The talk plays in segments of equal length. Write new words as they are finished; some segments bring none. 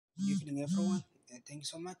Good evening, everyone. Thank you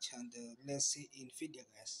so much. And let's see Nvidia,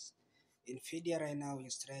 guys. Nvidia right now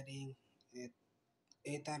is trading at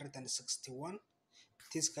 861.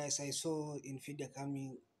 This, guys, I saw Nvidia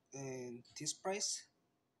coming this price,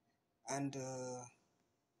 and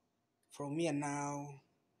from here now,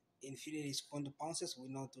 Nvidia is going to bounces. We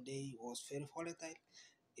know today was very volatile.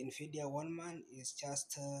 Nvidia 1 month is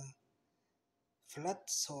just flat.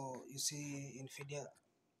 So you see Nvidia,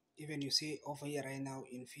 even you see over here right now,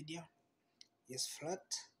 Nvidia is flat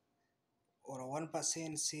or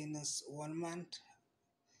 1% since 1 month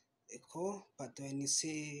ago. But when you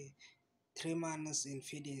see 3 months,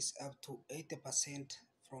 Nvidia is up to 80%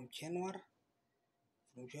 from January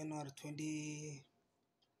 20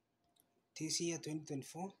 this year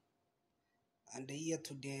 2024, and the year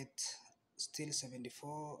to date still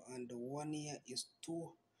 74, and the 1 year is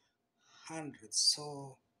 200.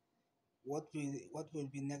 So what will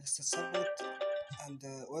be next support, and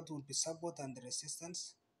what will be support and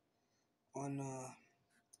resistance on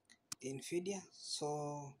Nvidia?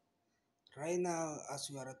 So right now, as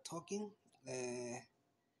we are talking,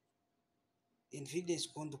 Nvidia is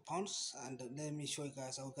going to pounce, and let me show you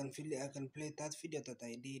guys how I can play that video that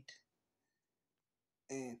I did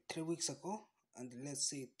 3 weeks ago, and let's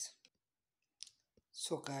see it.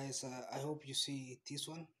 So guys, I hope you see this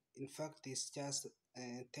one. In fact, it's just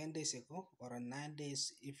 10 days ago or 9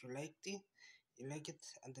 days if you liked it. You like it,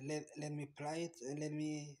 and let me play it, and let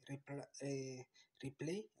me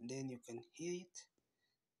replay, and then you can hear it.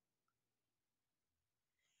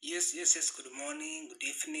 Yes. Good morning, good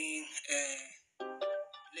evening.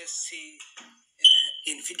 Let's see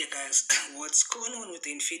Nvidia, guys. What's going on with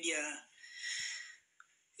Nvidia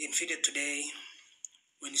today?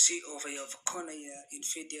 When you see over here of corner here,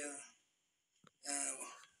 Nvidia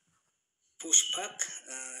push back.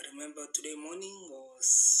 Remember today morning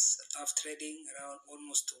was tough trading around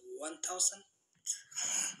almost 1,000,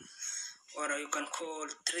 or you can call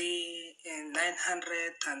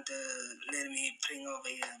 3,900, and let me bring over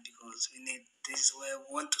here because we need, this is where I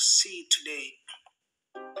want to see today.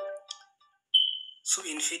 So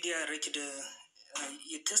Nvidia reached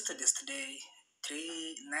you tested yesterday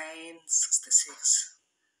 3,966,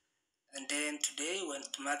 and then today when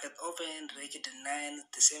the market opened reached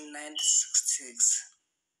the same 966.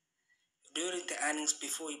 During the earnings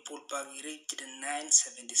before he pulled back, he reached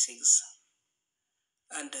 976,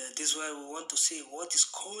 and this is why we want to see what is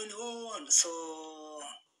going on. So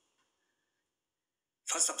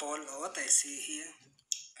first of all, what I see here,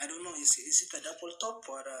 I don't know, is it a double top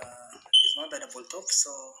or it's not a double top?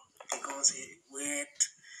 So because he went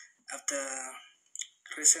after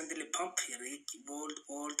recently pump, he reached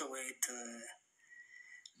all the way to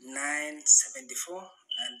 974,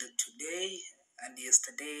 and today and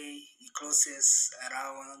yesterday he closes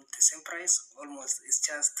around the same price. Almost, it's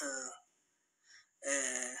just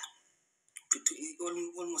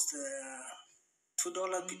almost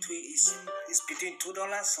 $2 between, is between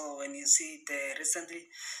 $2. So when you see the recently,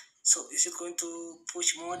 so is it going to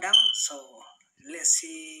push more down? So let's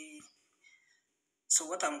see. So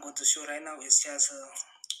what I'm going to show right now is just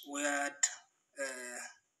weird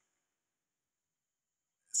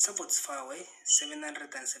supports far away,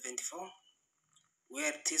 774.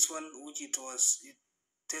 Where this one, which it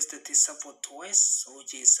tested this support twice,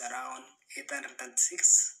 which is around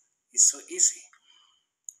 806. It's so easy.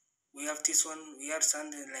 We have this one, we have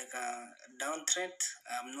something like a downtrend.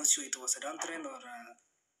 I'm not sure it was a downtrend or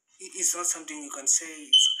it's not something you can say.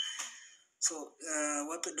 So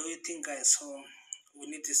what do you think, guys? So we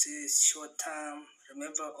need to see short term.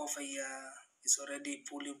 Remember over here is already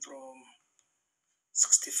pulling from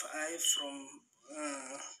 65 from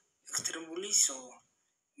extreme bullish, so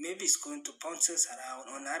maybe it's going to bounces around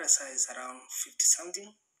on the other side is around 50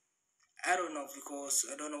 something. I don't know, because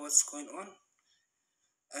I don't know what's going on,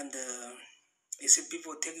 and you see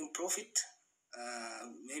people taking profit.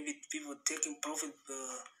 Maybe people taking profit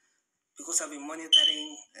because I've been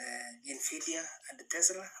monitoring Nvidia and the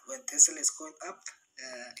Tesla. When Tesla is going up,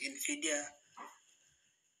 Nvidia,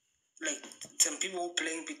 like some people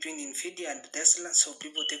playing between Nvidia and Tesla, so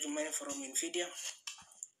people taking money from Nvidia.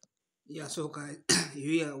 Yeah, so guys,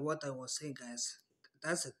 you hear what I was saying, guys.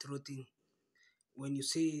 That's a true thing. When you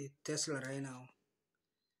see Tesla right now,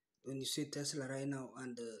 and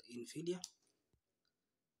Nvidia,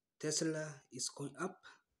 Tesla is going up,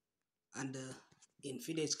 and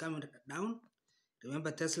Nvidia is coming down.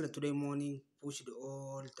 Remember, Tesla today morning pushed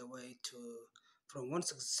all the way to from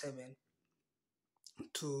 167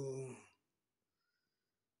 to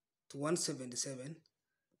 177.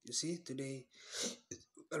 You see, today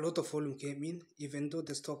a lot of volume came in, even though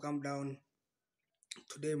the stock came down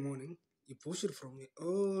today morning. He pushed it from me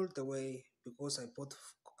all the way because I bought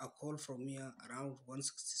a call from here around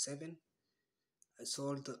 167. I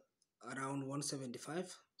sold around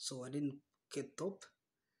 175, so I didn't get top.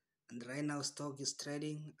 And right now stock is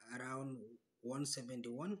trading around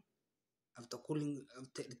 171 after cooling.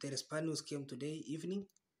 The response news came today evening,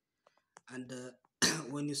 and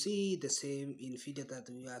when you see the same Nvidia that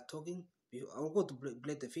we are talking, I'll go to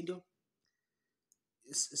play the video.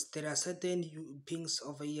 There are certain pings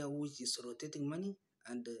over here which is rotating money,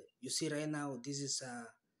 and you see right now this is a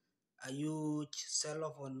huge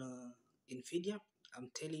sell-off on Nvidia. I'm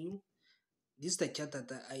telling you, this is the chart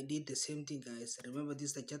that I did the same thing, guys. Remember, this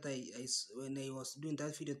is the chart when I was doing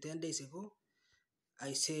that video 10 days ago.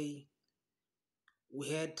 I say we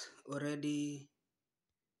had already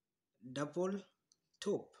double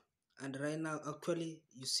top, and right now actually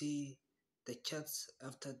you see the charts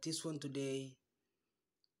after this one today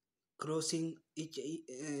crossing each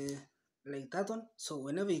like that one. So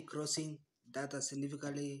whenever you crossing that, are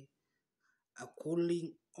significantly a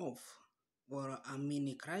cooling off or a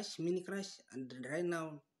mini crash, and right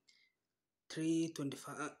now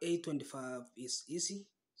 325 825 is easy.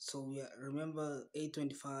 So we remember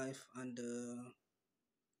 825, and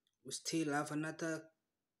we still have another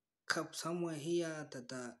cup somewhere here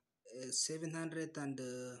that 700 and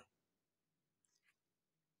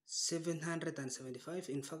 775.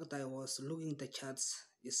 In fact, I was looking the charts,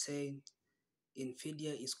 is saying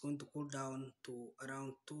Nvidia is going to cool down to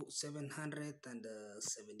around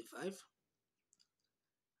 775.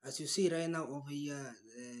 As you see right now over here,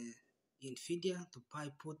 Nvidia to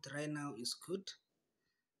buy put right now is good,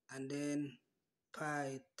 and then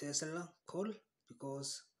buy Tesla call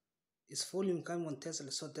because it's volume coming on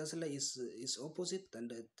Tesla. So Tesla is opposite,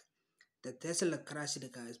 and the Tesla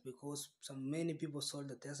crashed, guys, because so many people sold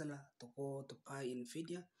the Tesla to go to buy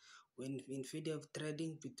Nvidia when Nvidia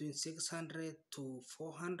trading between 600 to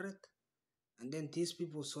 400, and then these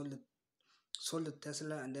people sold the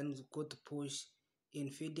Tesla and then go to push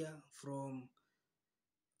Nvidia from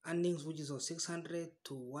earnings which is of 600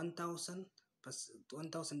 to 1,000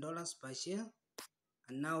 $1,000 per share,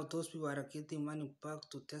 and now those people are getting money back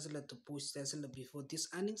to Tesla to push Tesla before these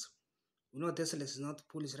earnings. You know, Tesla is not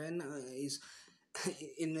bullish right now. Is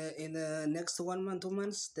in the next 1 month, 2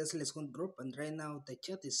 months, Tesla is going to drop, and right now the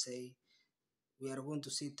chart is say we are going to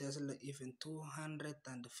see Tesla even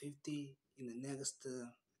 250 in the next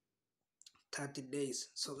 30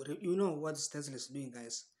 days. So you know what Tesla is doing,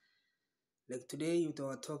 guys. Like today, you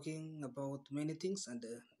were talking about many things, and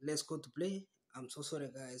let's go to play. I'm so sorry,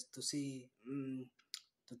 guys, to see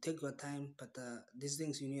to take your time, but these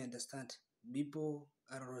things you need to understand. People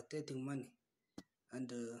are rotating money, and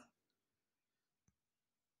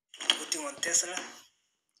putting on Tesla.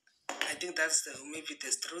 I think that's maybe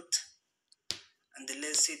the truth. And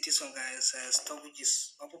let's see this one, guys. Stock which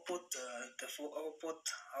is Overport, the full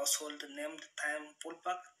Overport household named time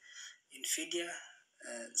pullback, Nvidia,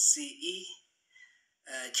 CE,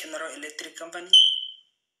 General Electric Company,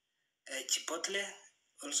 Chipotle,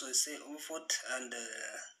 also say Overport, and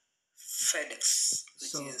FedEx,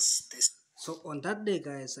 which is this. So on that day,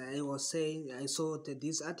 guys, I was saying I saw that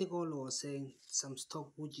this article was saying some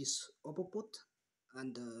stock which is Overport,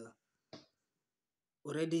 and I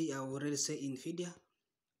already say Nvidia.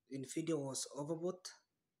 Nvidia was overbought.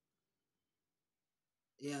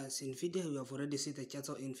 Yes, Nvidia, we have already seen the chart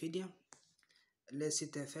of Nvidia. Let's see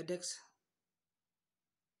the FedEx.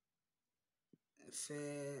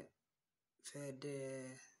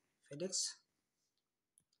 FedEx.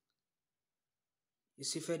 You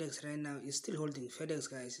see FedEx right now is still holding. FedEx,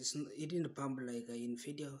 guys, it didn't pump like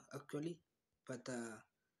Nvidia actually, but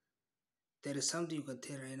there is something you can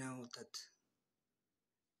tell right now that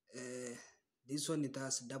this one it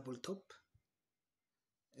has double top.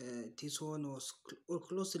 This one was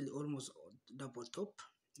closely almost double top,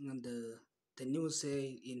 and the news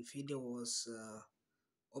say Nvidia was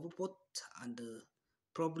overbought, and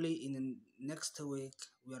probably in the next week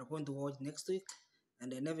we are going to watch next week,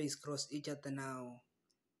 and the never is cross each other now.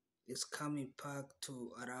 It's coming back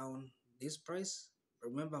to around this price.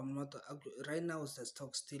 Remember, I'm not right now. The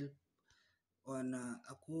stock still on a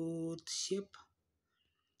good shape,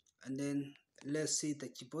 and then let's see the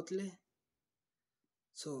Chipotle.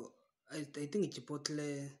 So I think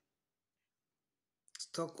Chipotle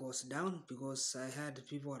stock was down because I had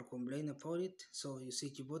people are complaining about it. So you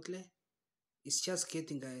see Chipotle, it's just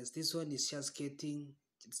getting, guys. This one is just getting.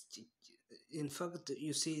 In fact,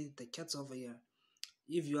 you see the charts over here.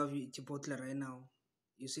 If you have Chipotle right now,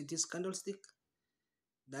 you see this candlestick.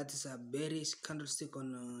 That is a bearish candlestick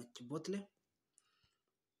on Chipotle,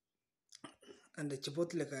 and the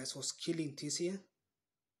Chipotle, guys, was killing this year.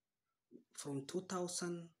 from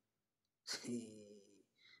 2000.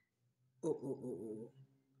 Oh, oh, oh, oh.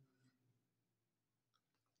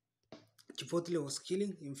 Chipotle was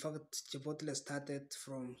killing. In fact, Chipotle started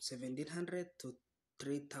from 1700 to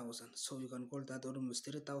 3000. So you can call that almost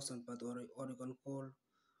 3000, but or you can call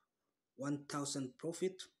 1000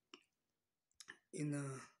 profit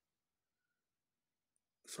in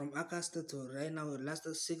from August to right now. Last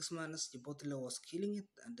 6 months, Chipotle was killing it,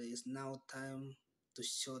 and it's now time to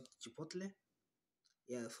short Chipotle.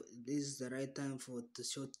 Yeah, this is the right time for to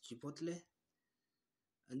short Chipotle.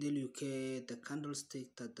 And then you get the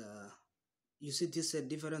candlestick that you see this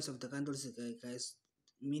difference of the candlestick, guys,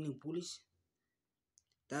 meaning bullish.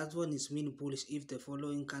 That one is mean bullish if the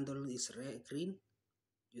following candle is red, green.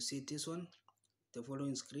 You see this one, the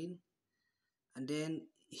following is green. And then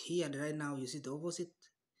here right now you see the opposite.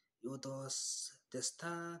 It was the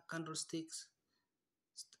star candlesticks,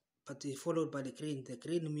 but it followed by the green. The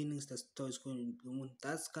green means the star is going to the moon.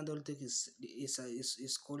 That candlestick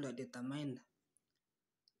is called a determined.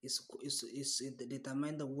 Is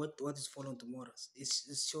determined what is following tomorrow.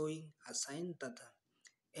 It's showing a sign that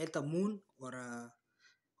either moon or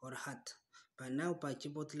heart. But now by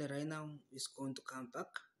Chipotle right now is going to come back,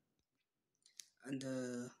 and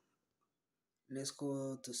let's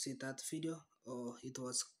go to see that video. Oh, it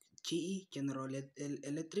was GE General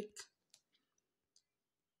Electric.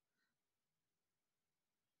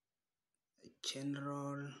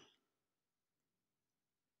 General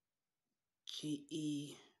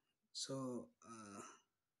GE. So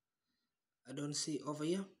I don't see over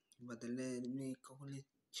here, but let me call it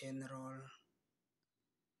General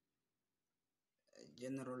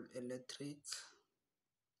Electric.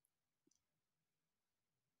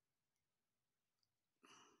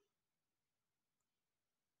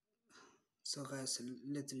 So guys,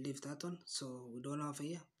 let's leave that one. So we don't have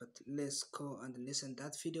here, but let's go and listen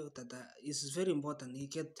that video. That is very important. You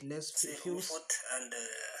get less views. And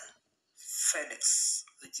FedEx,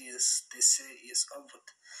 which is they say is output.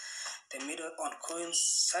 The middle on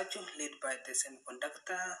coins Sergio, led by the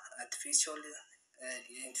semiconductor artificial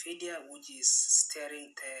Nvidia, which is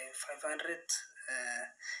steering the 500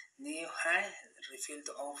 new high. Revealed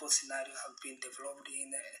awful scenario have been developed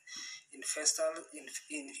in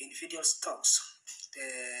individual stocks.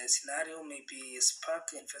 The scenario may be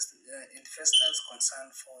spark investors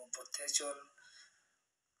concern for potential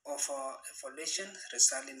of evolution,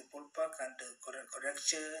 resulting in pullback and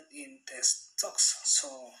correction in the stocks.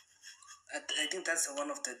 So I think that's one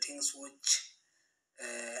of the things which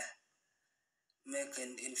make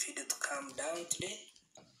Nvidia to come down today.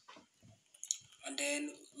 And then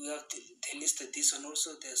we have the list of this one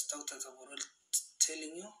also, the stock that I'm already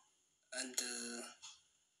telling you. And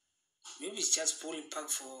maybe it's just pulling back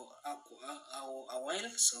for a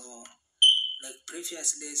while. So like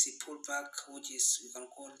previous days, it pulled back, which is, you can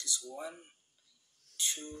call this 1,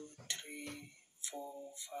 2, 3,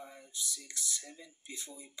 4, 5, 6, 7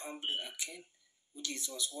 before we pumped it again, which is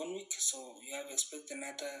was 1 week. So you have expect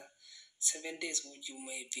another 7 days, which you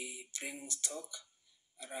may be bringing stock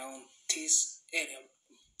around this area.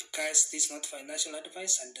 Guys, this is not financial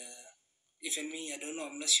advice, and even me, I don't know,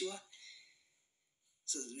 I'm not sure.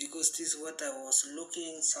 So because this is what I was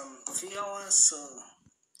looking some few hours.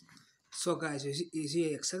 So guys, you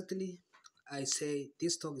see exactly. I say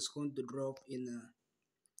this stock is going to drop in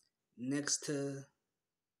next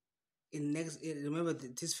remember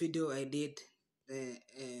this video I did uh,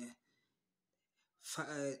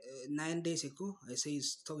 uh, 9 days ago. I say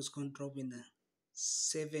stock is going to drop in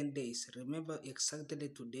 7 days. Remember exactly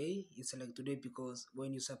today. It's like today because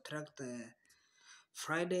when you subtract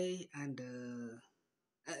Friday and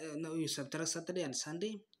no, you subtract Saturday and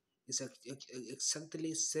Sunday, it's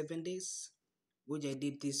exactly 7 days. Which I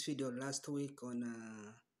did this video last week on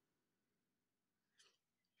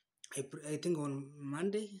I think on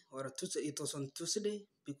Monday or Tuesday. It was on Tuesday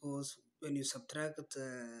because when you subtract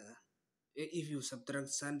if you subtract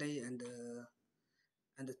Sunday and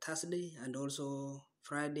Thursday and also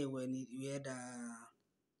Friday when we had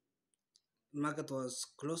market was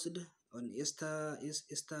closed on Easter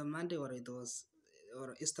Monday, or it was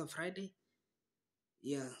or Easter Friday.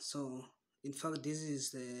 Yeah, so in fact this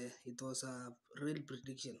is it was a real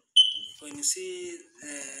prediction. When you see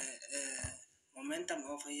momentum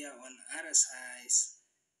over here on RSIs,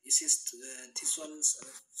 this is this one's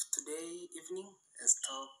today evening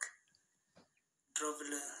stock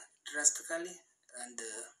dropped drastically, and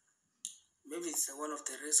maybe it's one of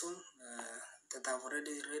the reason that I've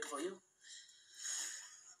already read for you.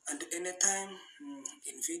 And anytime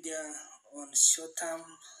Nvidia on short term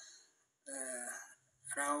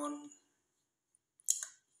around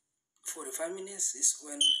 45 minutes is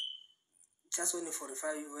when just only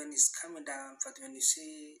 45 when it's coming down, but when you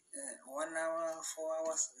see 1 hour, 4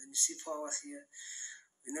 hours, when you see 4 hours here,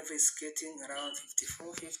 whenever it's getting around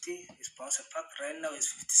 54, 50, it's bounce back. Right now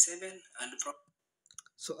it's 57 and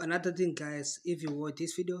so another thing guys, if you watch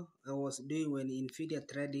this video, I was doing when Nvidia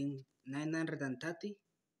trading 930.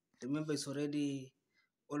 Remember it's already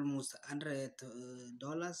almost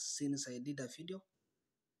 $100 since I did a video.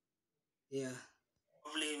 Yeah.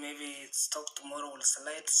 Probably maybe stock tomorrow will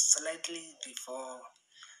slightly before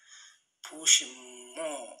pushing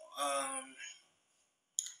more.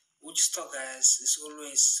 Which stock guys is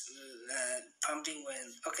always pumping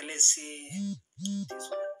when okay, let's see this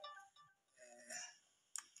one.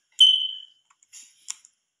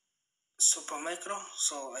 Super micro,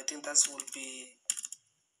 so I think that will be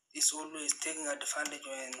it's always taking advantage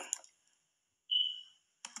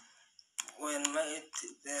when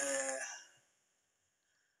the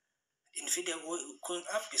Nvidia going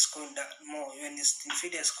up is going down more. When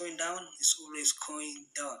Nvidia is going down, it's always going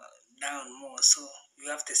down more. So you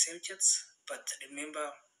have the same charts, but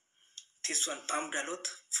remember this one pumped a lot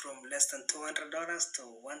from less than $200 to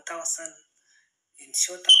 1,000 in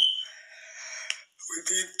short term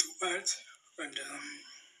within 2 months. And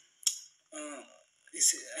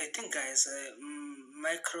I think guys,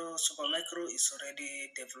 super micro is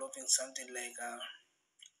already developing something like a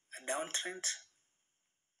downtrend.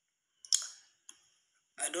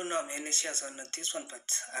 I don't know how many shares on this one, but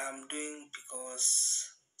I'm doing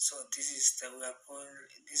because so this is the we are called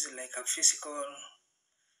this is like a physical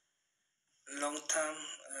long term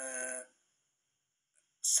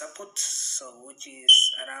support, so which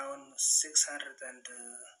is around 600 and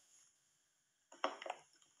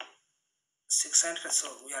 600. So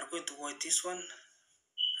we are going to watch this one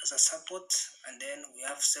as a support, and then we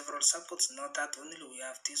have several supports. Not that only we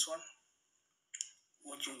have this one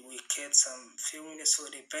which we get some few minutes, so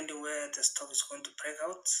depending where the stock is going to break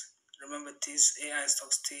out. Remember this AI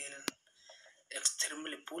stock still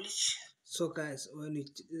extremely bullish. So guys, when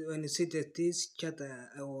you see that this chart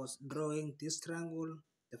I was drawing this triangle,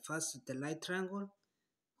 the light triangle,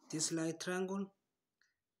 this light triangle,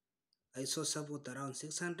 I saw support around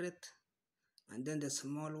 600, and then the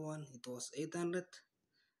small one it was 800.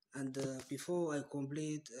 And before I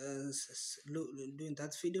complete doing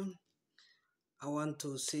that video, I want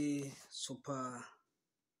to see super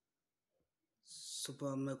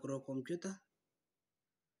microcomputer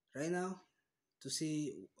right now to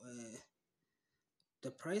see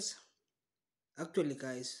the price. Actually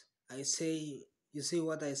guys, I say you see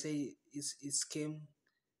what I say is came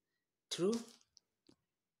true.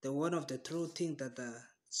 The one of the true thing that the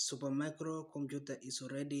super microcomputer is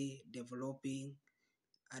already developing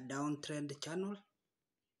a downtrend channel,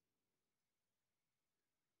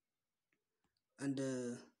 and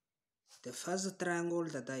the first triangle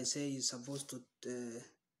that I say is supposed to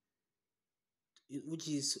which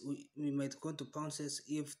is we might go to bounces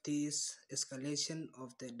if this escalation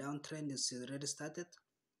of the downtrend is already started.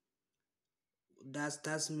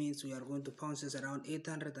 That means we are going to bounces around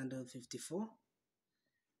 854.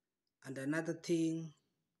 And another thing,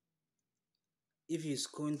 if it's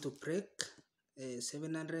going to break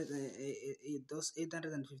 700 those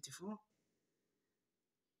 854,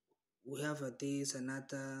 we have this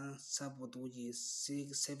another support which is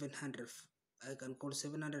 700. I can call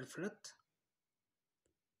 700 flat.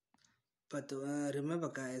 But remember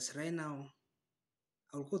guys, right now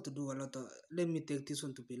I'll go to do a lot of, let me take this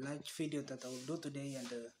one to be large video that I will do today,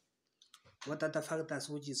 and what are the factors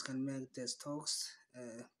which is can make the stocks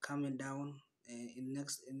coming down in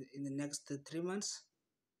the next 3 months.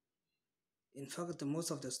 In fact,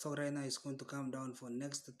 most of the stock right now is going to come down for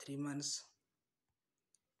next 3 months.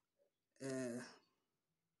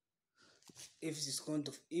 If it's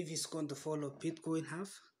going to follow Bitcoin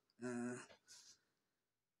half.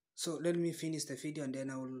 So let me finish the video, and then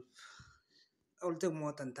I will take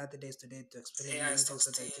more than 30 days today to explain the things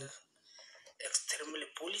that I think. Extremely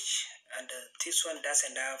bullish, and this one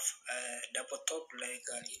doesn't have double top like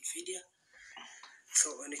Nvidia.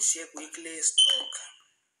 So when you check weekly stock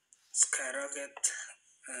skyrocket,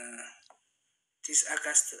 this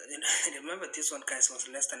August, remember this one guys was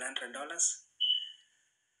less than $100,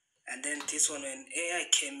 and then this one when AI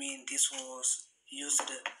came in, this was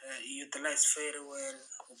utilized very well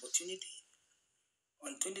opportunity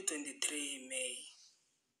on 2023 May,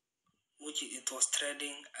 which it was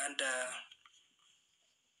trading under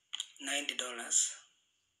 $90.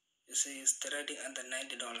 You see, it's trading under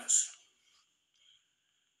 $90,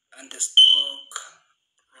 and the stock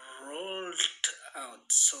rolled out.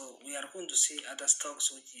 So we are going to see other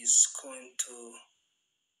stocks which is going to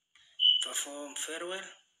perform very well,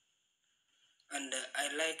 and I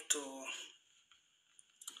like to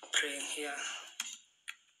praying here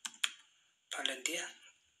palantir,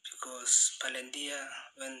 because palantir,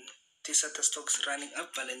 when this other stocks running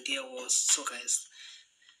up, palantir was so, guys,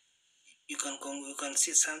 you can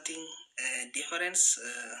see something difference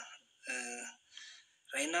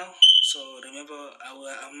right now. So remember,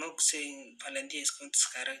 I'm not saying palantir is going to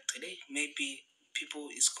skyrocket today. Maybe people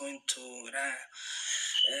is going to run,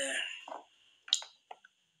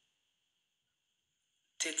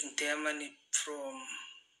 taking their money from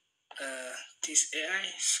these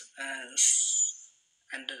AIs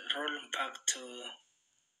and rolling back to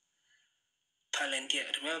Palantir.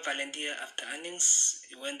 Remember Palantir, after earnings,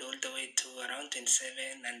 it went all the way to around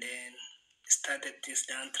 27 and then started this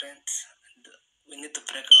downtrend. And we need to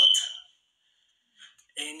break out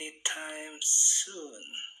anytime soon.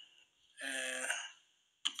 Uh,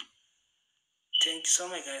 Thank you so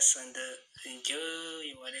much, guys, and enjoy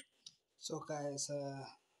your wallet. So, guys,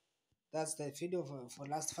 that's the video for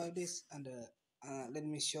last 5 days, and let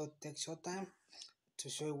me take short time to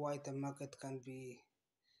show you why the market can be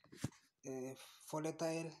uh,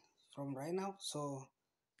 volatile from right now. So,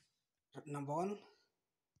 number one,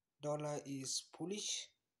 dollar is bullish,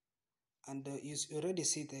 and you already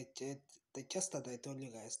see the just that I told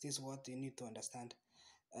you guys. This is what you need to understand.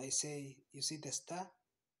 I say you see the star,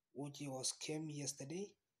 which was came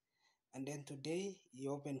yesterday, and then today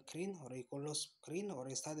you open green or you close green or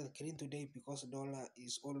you started green today, because dollar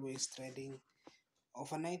is always trading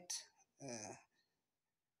overnight. Uh,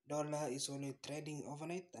 Dollar is only trading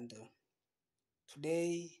overnight, and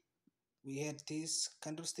today we had this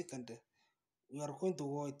candlestick, and we are going to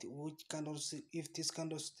watch which candlestick, if this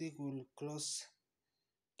candlestick will close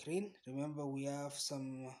green. Remember, we have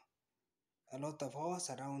a lot of hours,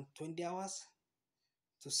 around 20 hours,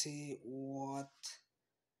 to see what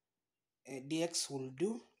DX will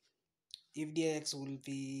do. If DX will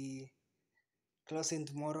be closing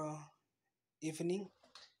tomorrow evening,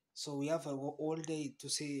 so we have all day to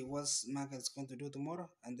see what market is going to do tomorrow,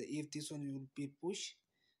 and if this one will be push,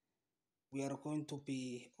 we are going to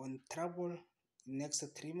be on trouble in next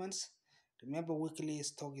 3 months. Remember, weekly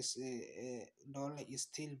stock is dollar is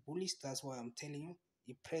still bullish. That's why I'm telling you,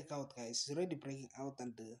 it break out, guys. It's already breaking out,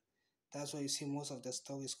 and that's why you see most of the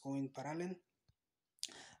stock is going parallel,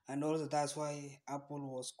 and also that's why Apple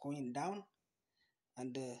was going down.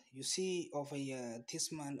 And you see over here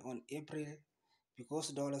this month on April, because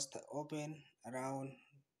dollars open around.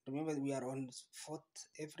 Remember, we are on 4th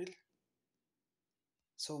April,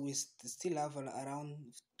 so we still have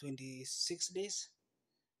around 26 days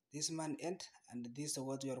this month end, and this is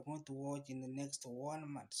what we are going to watch in the next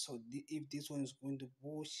 1 month. So if this one is going to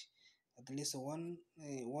push at least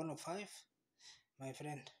 105, my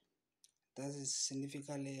friend, that is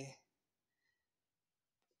significantly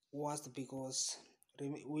worse, because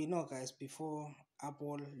we know, guys, before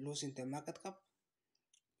Apple losing the market cap,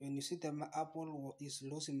 when you see the Apple is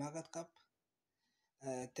losing market cap,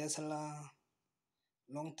 Tesla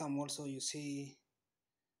long term also, you see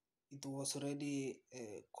it was already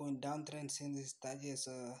going downtrend since it started.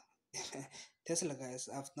 Tesla, guys,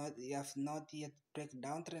 have not yet break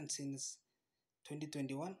downtrend since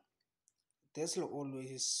 2021. Tesla always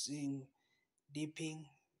is seeing dipping.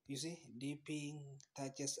 You see, dipping,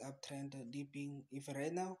 touches uptrend, dipping. If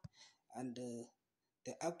right now, and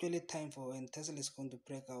the actually time for when Tesla is going to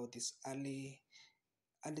break out is early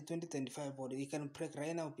 2025, but it can break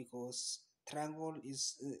right now, because triangle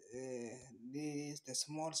is the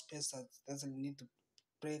small space that doesn't need to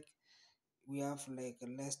break. We have like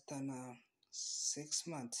less than 6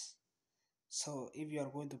 months. So if you are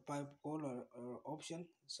going to buy call or option,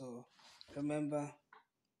 so remember,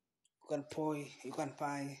 you can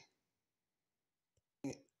buy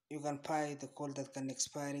the call that can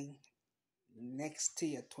expiring next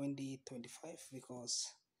year 2025, because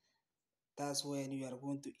that's when you are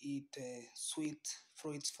going to eat sweet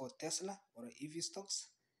fruits for Tesla or EV stocks.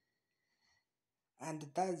 And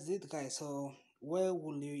that's it, guys. So where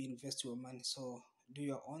will you invest your money? So do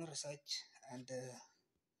your own research, and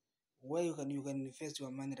where you can invest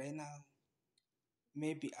your money right now.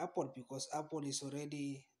 Maybe Apple, because Apple is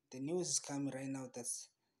already, the news is coming right now that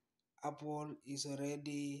Apple is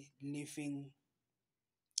already leaving.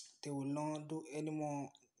 They will not do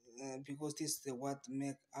anymore, because this is what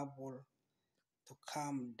make Apple to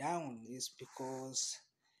calm down, is because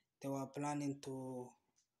they were planning to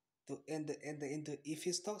end into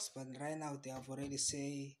EV stocks, but right now they have already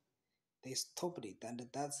say they stopped it, and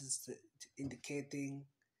that is indicating.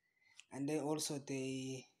 And then also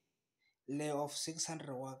they lay off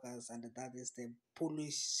 600 workers, and that is the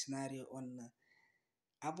bullish scenario on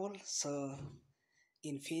Apple. So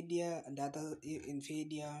Nvidia,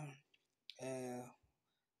 uh,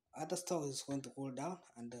 other stock is going to cool down,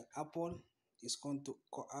 and the Apple is going to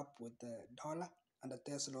go up with the dollar, and the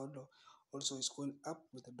Tesla also is going up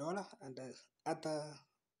with the dollar, and the other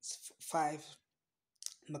five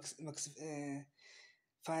max, max,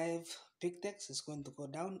 five big techs is going to go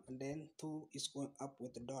down, and then two is going up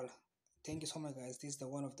with the dollar. Thank you so much, guys. This is the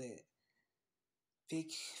one of the big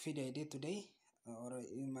video I did today, or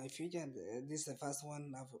in my future. This is the first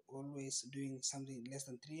one. I've always doing something less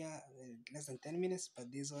than less than 10 minutes, but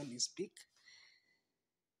this one is big.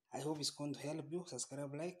 I hope it's going to help you.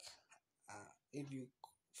 Subscribe, like, if you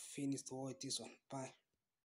finish to watch this one. Bye.